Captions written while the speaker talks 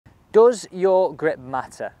Does your grip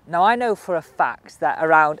matter? Now I know for a fact that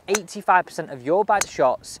around 85% of your bad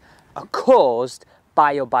shots are caused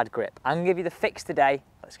by your bad grip. I'm gonna give you the fix today.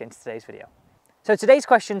 Let's get into today's video. So today's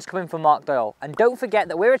question's coming from Mark Doyle, and don't forget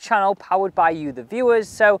that we're a channel powered by you, the viewers,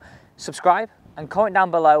 so subscribe and comment down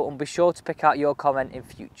below and be sure to pick out your comment in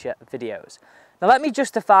future videos. Now let me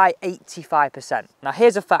justify 85%. Now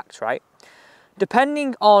here's a fact, right?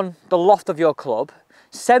 Depending on the loft of your club,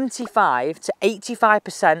 75 to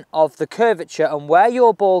 85% of the curvature and where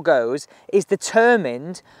your ball goes is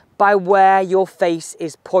determined by where your face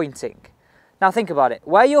is pointing. Now think about it,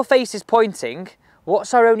 where your face is pointing,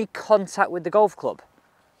 what's our only contact with the golf club?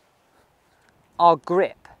 Our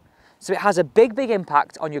grip. So it has a big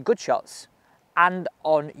impact on your good shots and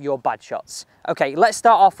on your bad shots. Okay, let's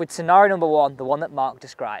start off with scenario number one, the one that Mark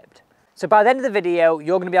described. So by the end of the video,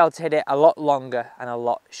 you're going to be able to hit it a lot longer and a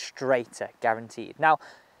lot straighter, guaranteed. Now,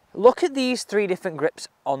 look at these three different grips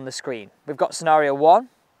on the screen. We've got scenario one,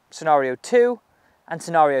 scenario two, and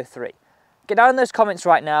scenario three. Get down in those comments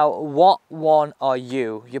right now, what one are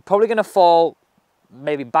you? You're probably going to fall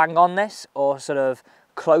maybe bang on this or sort of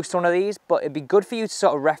close to one of these, but it'd be good for you to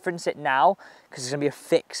sort of reference it now because there's going to be a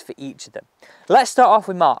fix for each of them. Let's start off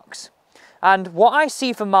with Mark's. And what I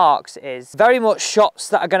see for Mark's is very much shots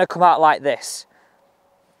that are going to come out like this.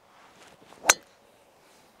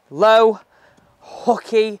 Low,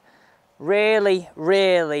 hooky, really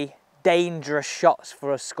dangerous shots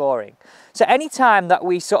for us scoring. So anytime that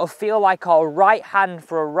we sort of feel like our right hand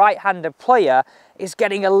for a right-handed player is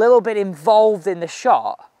getting a little bit involved in the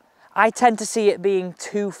shot, I tend to see it being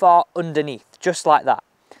too far underneath, just like that.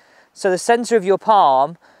 So the center of your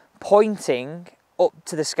palm pointing up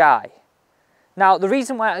to the sky. Now, the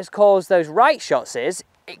reason why it's caused those right shots is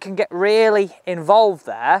it can get really involved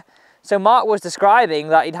there. So Mark was describing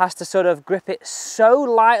that he has to sort of grip it so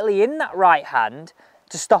lightly in that right hand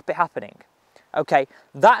to stop it happening. Okay,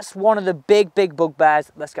 that's one of the big bugbears.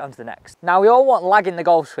 Let's get on to the next. Now, we all want lag in the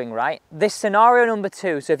golf swing, right? This scenario number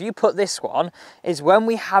two, so if you put this one, is when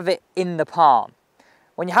we have it in the palm.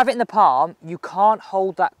 When you have it in the palm, you can't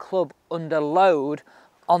hold that club under load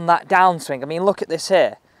on that downswing. I mean, look at this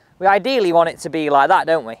here. We ideally want it to be like that,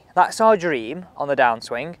 don't we? That's our dream on the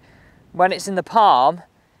downswing. When it's in the palm,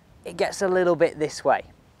 it gets a little bit this way.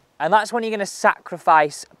 And that's when you're going to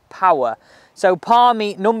sacrifice power. So palm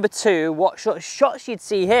meet number two, what shots you'd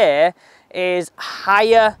see here is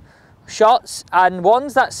higher shots and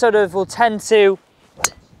ones that sort of will tend to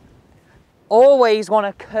always want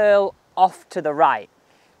to curl off to the right.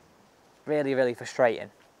 Really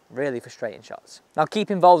frustrating. Really frustrating shots. Now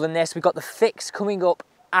keep involved in this. We've got the fix coming up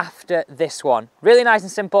after this one. Really nice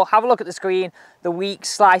and simple. Have a look at the screen. The weak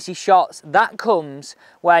slicey shots, that comes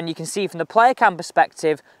when you can see from the player cam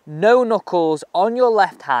perspective, no knuckles on your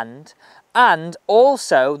left hand, and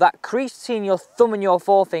also that crease between your thumb and your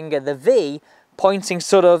forefinger, the V, pointing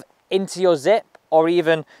sort of into your zip or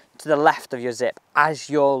even to the left of your zip as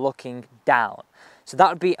you're looking down. So that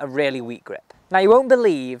would be a really weak grip. Now you won't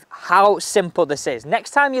believe how simple this is.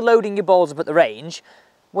 Next time you're loading your balls up at the range,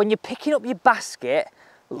 when you're picking up your basket,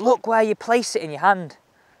 look where you place it in your hand.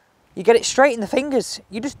 You get it straight in the fingers.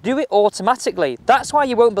 You just do it automatically. That's why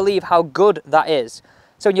you won't believe how good that is.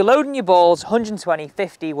 So when you're loading your balls, 120,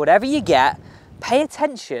 50, whatever you get, pay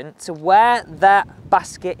attention to where that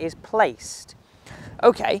basket is placed.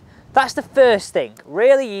 Okay, that's the first thing.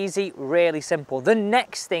 Really easy, really simple. The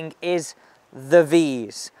next thing is the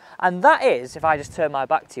V's. And that is, if I just turn my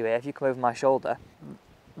back to you here, if you come over my shoulder,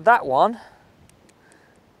 that one,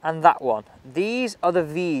 and that one. These are the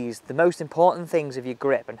V's, the most important things of your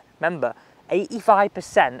grip. And remember,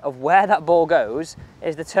 85% of where that ball goes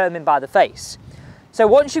is determined by the face. So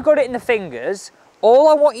once you've got it in the fingers, all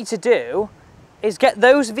I want you to do is get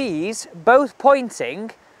those V's both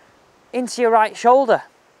pointing into your right shoulder.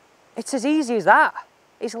 It's as easy as that.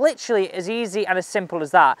 It's literally as easy and as simple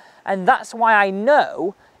as that. And that's why I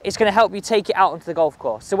know it's going to help you take it out onto the golf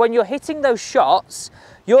course. So when you're hitting those shots,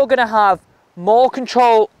 you're going to have more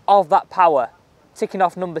control of that power, ticking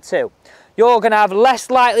off number two. You're going to have less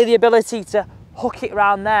likely the ability to hook it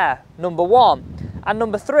around there, number one. And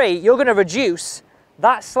number three, you're going to reduce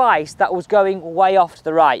that slice that was going way off to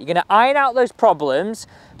the right. You're going to iron out those problems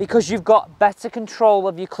because you've got better control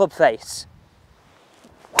of your club face.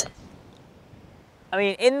 I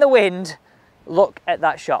mean, in the wind, look at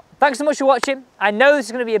that shot. Thanks so much for watching. I know this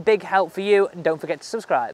is going to be a big help for you, and don't forget to subscribe.